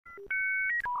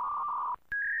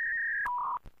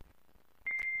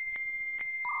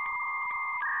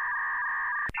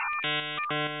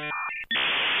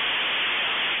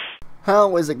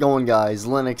How is it going, guys?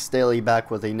 LinuxDaily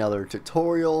back with another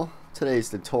tutorial. Today's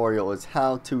tutorial is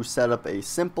how to set up a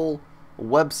simple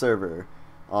web server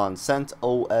on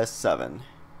CentOS 7.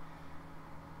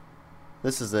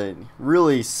 This is a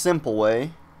really simple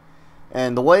way,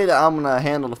 and the way that I'm going to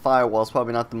handle the firewall is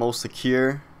probably not the most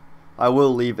secure. I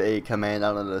will leave a command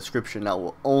out in the description that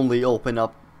will only open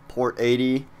up port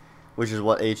 80, which is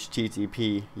what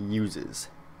HTTP uses,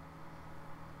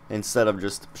 instead of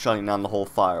just shutting down the whole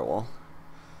firewall.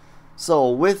 So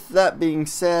with that being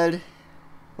said,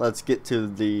 let's get to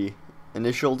the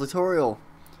initial tutorial.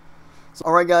 So,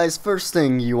 alright guys, first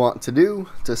thing you want to do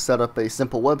to set up a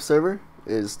simple web server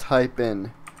is type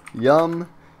in yum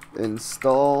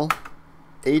install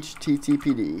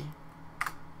httpd,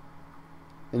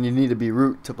 and you need to be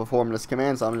root to perform this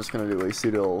command, so I'm just going to do a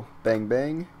sudo bang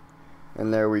bang,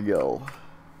 and there we go.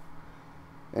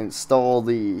 Install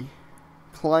the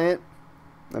client,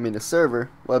 the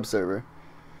server, web server.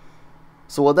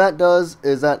 So what that does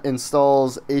is that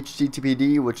installs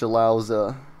HTTPD, which allows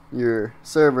your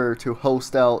server to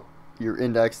host out your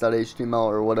index.html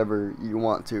or whatever you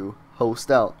want to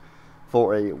host out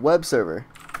for a web server.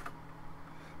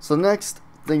 So next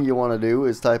thing you want to do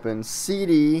is type in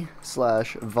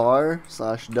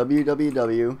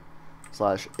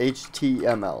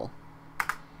cd/var/www/html.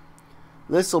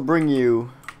 This will bring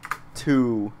you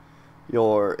to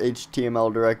your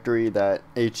HTML directory that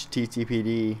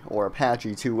HTTPD or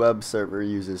Apache 2 web server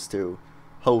uses to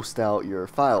host out your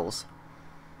files.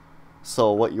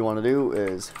 So what you want to do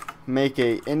is make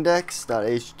a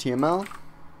index.html,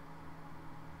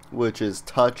 which is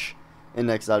touch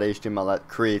index.html, that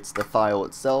creates the file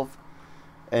itself,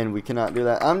 and we cannot do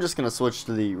that. I'm just going to switch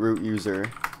to the root user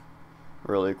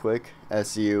really quick,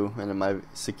 su, and then my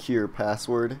secure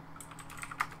password.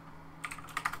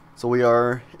 So we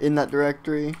are in that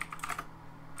directory.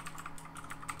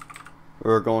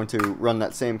 We're going to run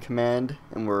that same command,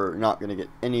 and we're not going to get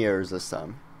any errors this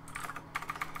time.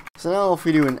 So now if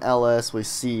we do an ls, we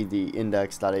see the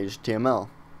index.html.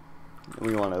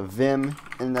 We want a vim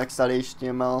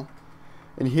index.html,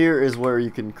 and here is where you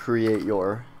can create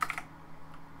your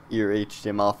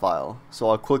HTML file. So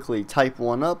I'll quickly type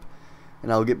one up,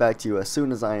 and I'll get back to you as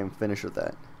soon as I am finished with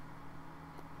that.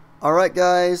 Alright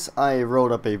guys, I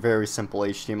wrote up a very simple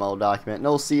HTML document,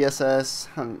 no CSS,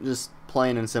 just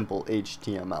plain and simple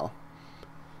HTML.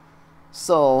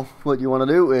 So what you want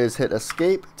to do is hit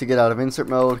escape to get out of insert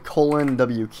mode,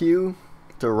 :WQ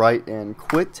to write and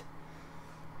quit.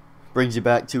 Brings you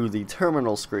back to the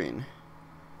terminal screen.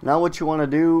 Now what you want to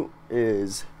do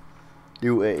is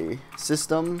do a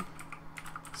systemctl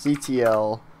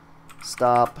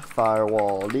stop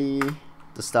firewall-d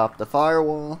to stop the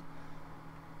firewall.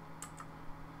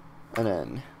 And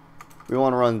then we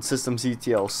want to run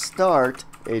systemctl start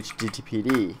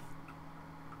httpd.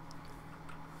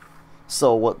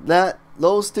 So what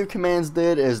those two commands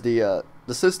did is the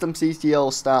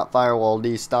systemctl stop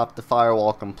firewall-d stopped the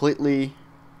firewall completely.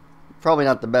 Probably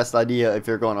not the best idea if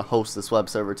you're going to host this web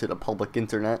server to the public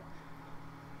internet.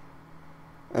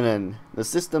 And then the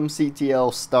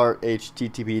systemctl start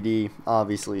httpd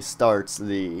obviously starts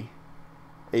the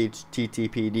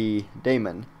httpd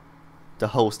daemon to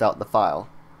host out the file.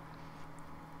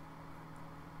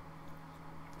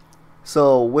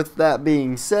 So with that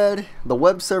being said, the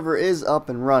web server is up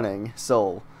and running,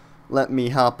 so let me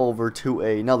hop over to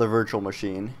another virtual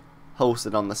machine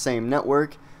hosted on the same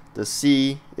network to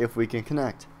see if we can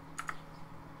connect.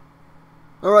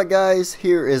 Alright guys,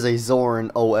 here is a Zorin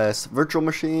OS virtual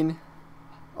machine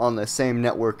on the same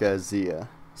network as the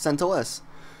CentOS.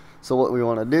 So what we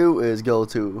want to do is go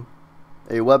to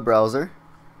a web browser.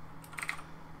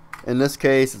 In this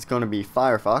case, it's going to be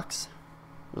Firefox.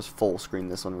 Just full screen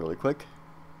this one really quick.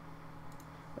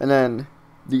 And then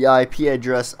the IP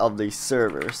address of the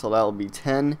server. So that will be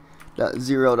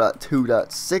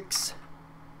 10.0.2.6.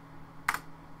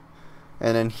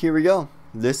 And then here we go.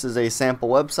 This is a sample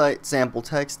website, sample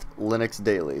text,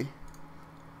 LinuxDaily.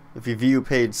 If you view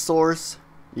page source,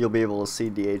 you'll be able to see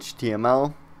the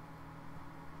HTML.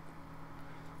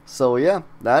 So yeah,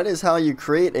 that is how you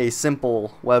create a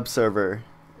simple web server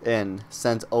in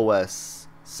CentOS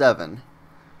 7.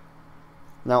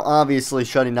 Now obviously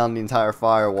shutting down the entire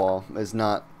firewall is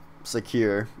not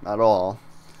secure at all,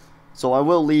 so I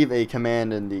will leave a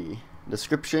command in the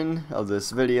description of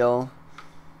this video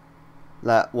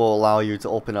that will allow you to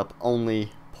open up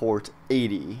only port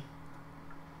 80.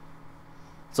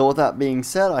 So with that being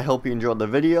said, I hope you enjoyed the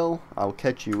video. I'll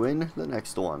catch you in the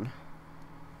next one.